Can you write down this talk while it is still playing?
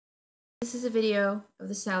This is a video of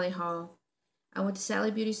the Sally haul. I went to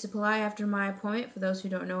Sally Beauty Supply after my appointment. For those who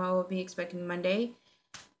don't know, I will be expecting Monday.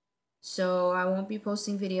 So I won't be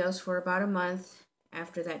posting videos for about a month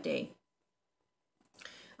after that day.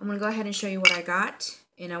 I'm going to go ahead and show you what I got,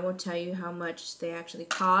 and I will tell you how much they actually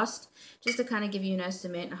cost, just to kind of give you an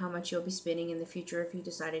estimate on how much you'll be spending in the future if you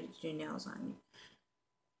decided to do nails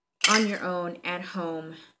on your own at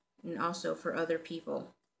home, and also for other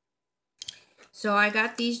people. So I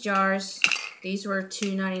got these jars. These were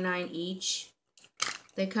 $2.99 each.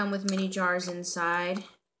 They come with mini jars inside.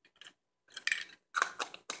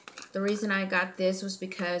 The reason I got this was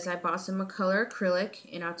because I bought some color acrylic,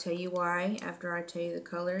 and I'll tell you why after I tell you the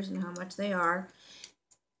colors and how much they are.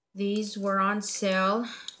 These were on sale.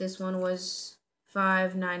 This one was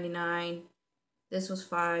 $5.99. This was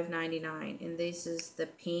 $5.99, and this is the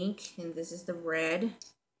pink, and this is the red.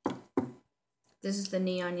 This is the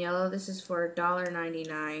neon yellow. This is for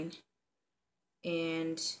 $1.99,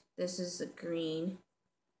 and this is the green,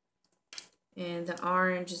 and the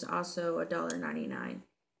orange is also $1.99.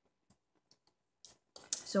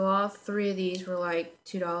 So all three of these were like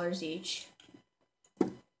 $2 each.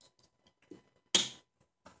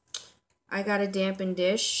 I got a dampened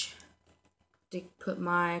dish to put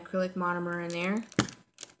my acrylic monomer in there.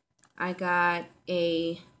 I got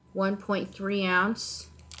a 1.3 ounce.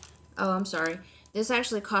 Oh, I'm sorry. This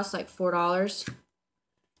actually costs like $4,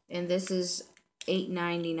 and this is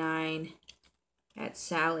 $8.99 at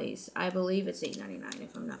Sally's. I believe it's $8.99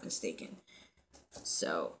 if I'm not mistaken.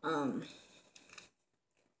 So,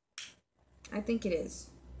 I think it is.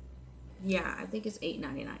 Yeah, I think it's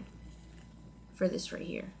 $8.99 for this right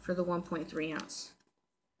here, for the 1.3 ounce.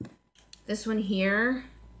 This one here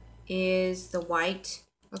is the white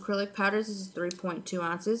acrylic powder. This is 3.2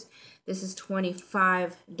 ounces. This is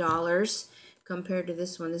 $25 compared to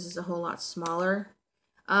this one. This is a whole lot smaller.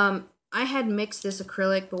 I had mixed this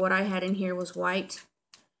acrylic, but what I had in here was white,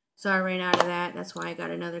 so I ran out of that. That's why I got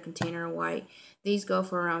another container of white. These go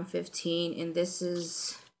for around $15, and this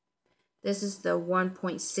is the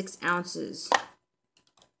 1.6 ounces.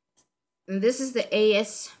 And this is the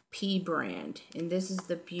ASP brand, and this is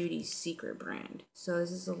the Beauty Secret brand. So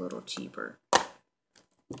this is a little cheaper.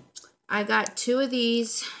 I got two of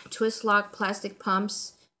these twist lock plastic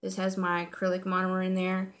pumps. This has my acrylic monomer in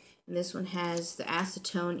there, and this one has the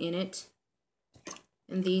acetone in it.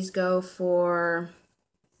 And these go for,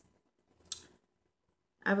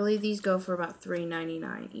 I believe these go for about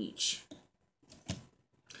 $3.99 each.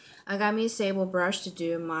 I got me a sable brush to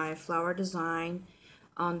do my flower design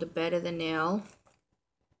on the bed of the nail.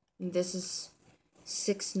 And this is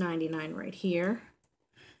 $6.99 right here.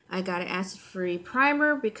 I got an acid-free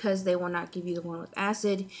primer because they will not give you the one with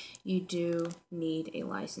acid. You do need a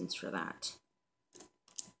license for that.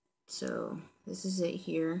 So this is it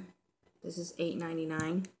here. This is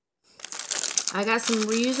 $8.99. I got some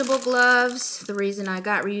reusable gloves. The reason I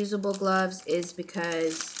got reusable gloves is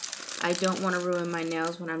because I don't want to ruin my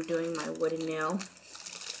nails when I'm doing my wooden nail.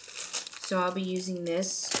 So I'll be using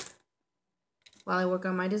this while I work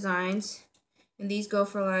on my designs. And these go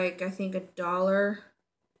for like, I think $1.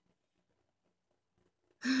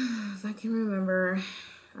 If I can remember,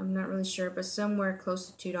 I'm not really sure, but somewhere close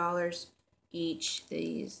to $2 each.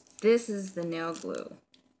 This is the nail glue.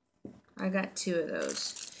 I got two of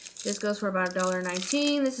those. This goes for about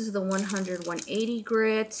 $1.19. This is the 100/180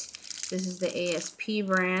 grit. This is the ASP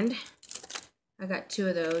brand. I got two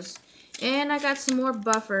of those. And I got some more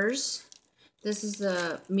buffers. This is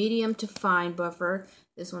the medium to fine buffer.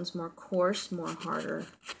 This one's more coarse, more harder.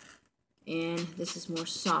 And this is more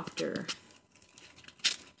softer.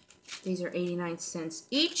 These are 89 cents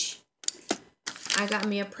each. I got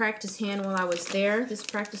me a practice hand while I was there. This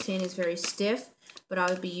practice hand is very stiff, but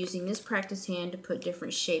I'll be using this practice hand to put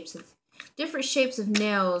different shapes of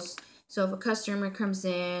nails. So if a customer comes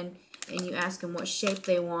in and you ask them what shape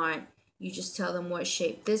they want, you just tell them what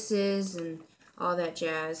shape this is and all that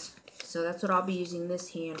jazz. So that's what I'll be using this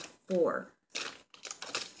hand for.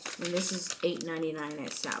 And this is $8.99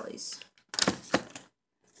 at Sally's.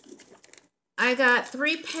 I got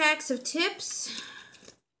 3 packs of tips.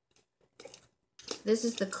 This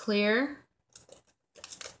is the clear.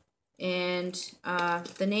 And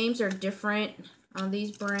the names are different on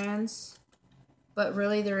these brands. But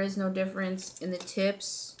really there is no difference in the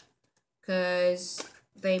tips because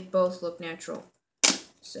they both look natural.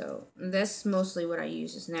 So that's mostly what I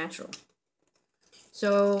use is natural.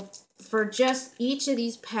 So for just each of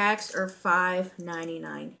these packs are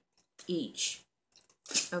 $5.99 each.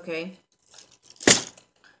 Okay.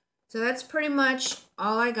 So that's pretty much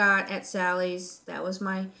all I got at Sally's. That was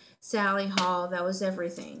my Sally haul. That was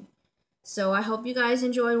everything. So I hope you guys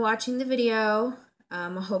enjoyed watching the video. I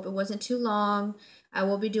hope it wasn't too long. I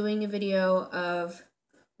will be doing a video of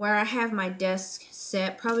where I have my desk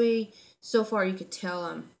set. Probably so far you could tell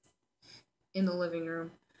I'm in the living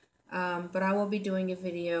room. But I will be doing a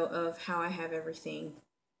video of how I have everything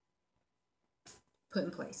put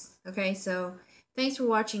in place. Okay, so thanks for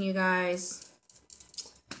watching, you guys.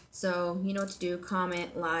 So you know what to do.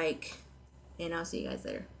 Comment, like, and I'll see you guys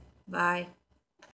later. Bye.